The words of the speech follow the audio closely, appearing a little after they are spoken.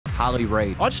Harley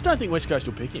Reid. I just don't think West Coast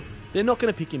will pick him. They're not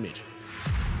going to pick him, Mitch.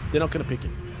 They're not going to pick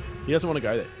him. He doesn't want to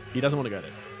go there. He doesn't want to go there.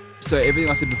 So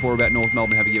everything I said before about North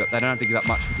Melbourne having to give up, they don't have to give up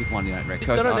much for pick one, you don't reckon?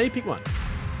 They don't need to pick one.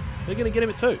 They're going to get him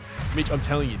at 2. Mitch, I'm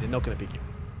telling you, they're not going to pick him.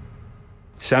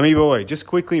 Sammy boy, just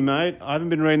quickly, mate. I haven't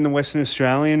been reading the Western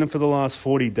Australian for the last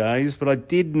 40 days, but I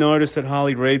did notice that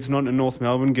Harley Reid's not in North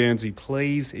Melbourne, Guernsey.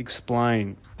 Please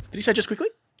explain. Did he say just quickly?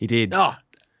 He did. Oh,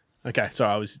 okay.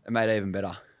 Sorry, It made it even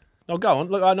better. Oh, go on.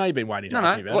 Look, I know you've been waiting to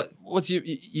ask me about it. What's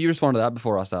you respond to that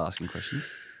before I start asking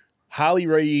questions? Harley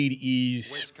Reid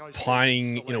is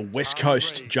playing in a West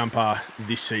Coast jumper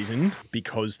this season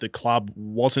because the club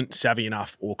wasn't savvy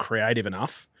enough or creative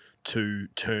enough to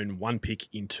turn 1 pick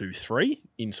into 3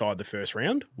 inside the first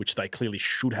round, which they clearly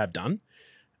should have done.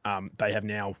 They have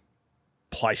now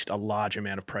placed a large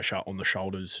amount of pressure on the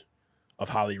shoulders of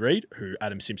Harley Reid, who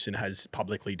Adam Simpson has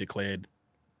publicly declared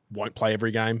won't play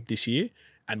every game this year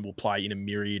and will play in a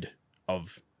myriad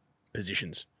of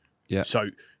positions. Yeah.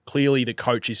 So clearly the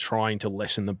coach is trying to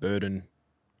lessen the burden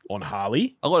on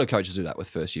Harley. A lot of coaches do that with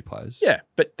first-year players. Yeah,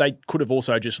 but they could have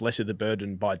also just lessened the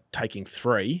burden by taking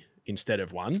 3 instead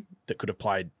of 1 that could have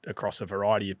played across a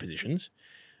variety of positions.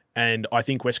 And I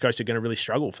think West Coast are going to really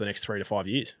struggle for the next 3 to 5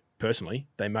 years. Personally,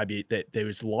 there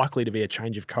is likely to be a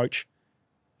change of coach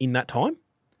in that time.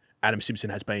 Adam Simpson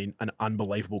has been an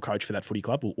unbelievable coach for that footy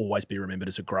club, will always be remembered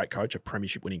as a great coach, a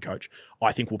premiership winning coach.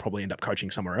 I think we'll probably end up coaching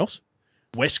somewhere else.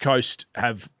 West Coast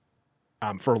have,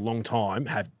 for a long time,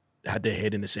 have had their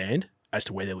head in the sand as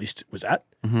to where their list was at.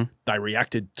 Mm-hmm. They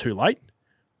reacted too late,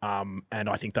 and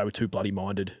I think they were too bloody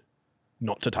minded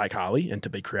not to take Harley and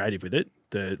to be creative with it.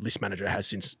 The list manager has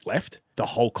since left. The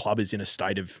whole club is in a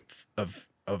state of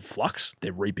flux.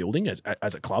 They're rebuilding as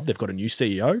a club. They've got a new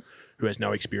CEO who has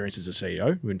no experience as a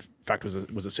CEO, who in fact was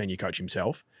a senior coach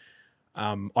himself.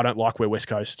 I don't like where West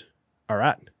Coast are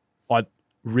at. I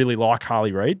really like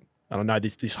Harley Reid, and I know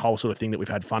this whole sort of thing that we've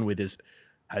had fun with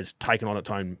has taken on its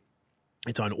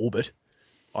own orbit.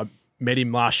 I met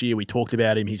him last year. We talked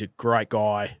about him. He's a great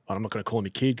guy. I'm not going to call him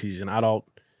a kid because he's an adult.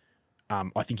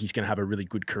 I think he's going to have a really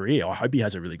good career. I hope he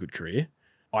has a really good career.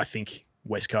 I think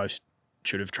West Coast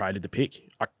should have traded the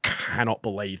pick. I cannot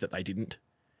believe that they didn't.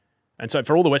 And so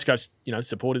for all the West Coast,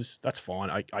 supporters, that's fine.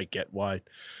 I get why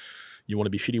you want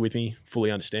to be shitty with me, fully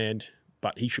understand,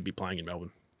 but he should be playing in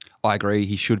Melbourne. I agree.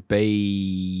 He should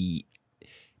be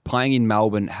playing in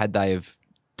Melbourne had they have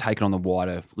taken on the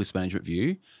wider list management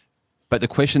view. But the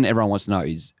question everyone wants to know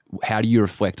is, how do you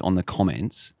reflect on the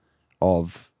comments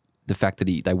of the fact that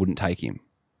they wouldn't take him?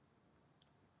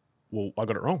 Well, I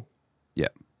got it wrong. Yeah.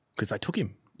 Because they took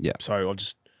him. Yeah. So I'll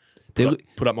just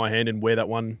put up my hand and wear that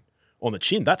one on the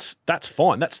chin. That's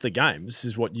fine. That's the game. This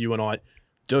is what you and I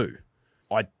do.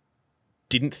 I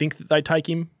didn't think that they'd take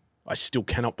him. I still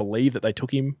cannot believe that they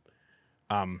took him.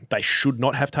 They should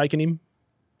not have taken him.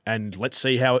 And let's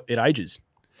see how it ages.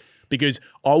 Because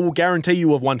I will guarantee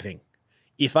you of one thing.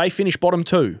 If they finish bottom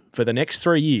 2 for the next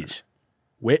 3 years,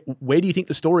 where do you think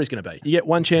the story is going to be? You get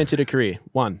 1 chance at a career.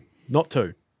 1, not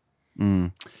 2.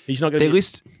 He's not going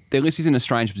to. Their list is in a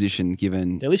strange position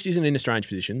given. Their list isn't in a strange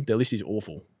position. Their list is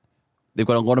awful. They've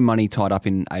got a lot of money tied up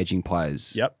in aging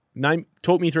players. Yep.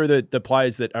 Talk me through the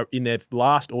players that are in their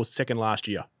last or second last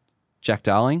year. Jack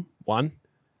Darling. 1.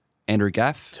 Andrew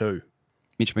Gaff. 2.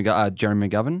 Jeremy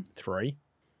McGovern. 3.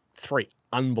 3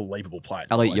 unbelievable players.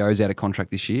 Elliot Yo's out of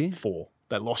contract this year. 4.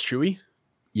 They lost Shuey.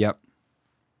 Yep.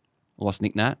 Lost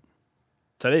Nick Nat.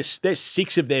 So there's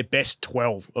 6 of their best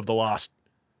 12 of the last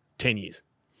 10 years.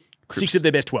 6 of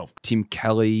their best 12. Tim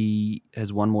Kelly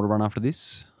has 1 more to run after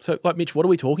this. So, Mitch, what are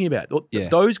we talking about? Yeah.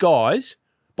 Those guys,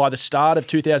 by the start of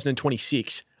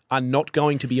 2026, are not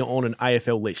going to be on an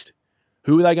AFL list.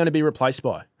 Who are they going to be replaced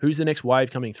by? Who's the next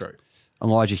wave coming through?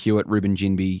 Elijah Hewitt, Ruben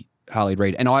Ginbey, Harley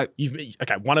Reid. And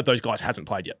okay, one of those guys hasn't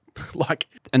played yet.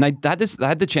 And they had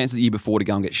the chance the year before to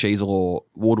go and get Sheasel or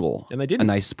Wardlaw. And they didn't. And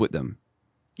they split them.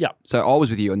 Yeah. So I was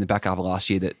with you in the back half of last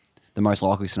year that the most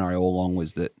likely scenario all along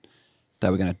was that they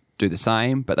were going to do the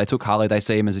same, but they took Harley. They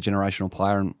see him as a generational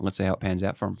player, and let's see how it pans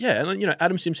out for him. Yeah, and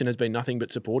Adam Simpson has been nothing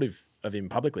but supportive of him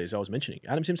publicly, as I was mentioning.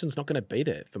 Adam Simpson's not going to be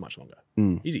there for much longer,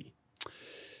 is he?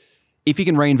 If he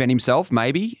can reinvent himself,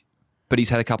 maybe, but he's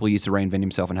had a couple of years to reinvent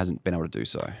himself and hasn't been able to do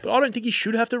so. But I don't think he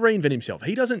should have to reinvent himself.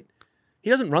 He doesn't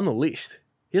run the list.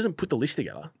 He doesn't put the list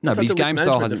together. No, but his game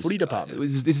style has the footy department.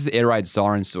 This is air raid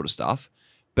sirens sort of stuff,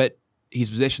 but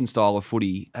his possession style of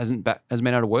footy hasn't been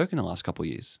able to work in the last couple of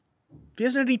years. He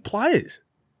hasn't had any players.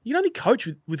 You can only coach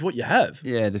with what you have.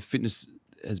 Yeah, the fitness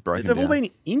has broken They've down. all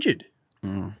been injured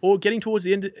or getting towards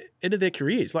the end of their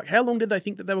careers. Like, how long did they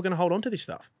think that they were going to hold on to this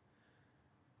stuff?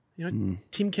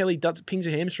 Tim Kelly pings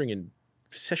a hamstring and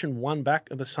session 1 back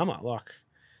of the summer. Like,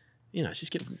 you know, it's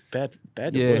just getting bad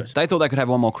to Yeah, worse. they thought they could have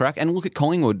one more crack. And look at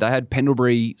Collingwood. They had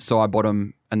Pendlebury,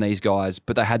 Sidebottom, and these guys,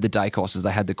 but they had the Dacosses,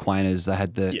 they had the Quainers, they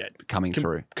had the coming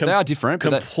through. They are different.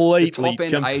 Completely, but the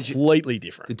top end completely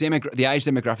different. The age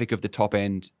demographic of the top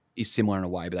end is similar in a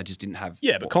way, but they just didn't have.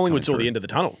 Yeah, but Collingwood saw the end of the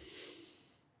tunnel.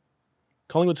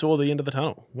 Collingwood saw the end of the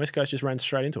tunnel. West Coast just ran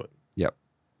straight into it. Yep.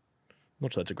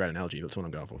 Not sure that's a great analogy, but that's what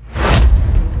I'm going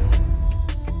for.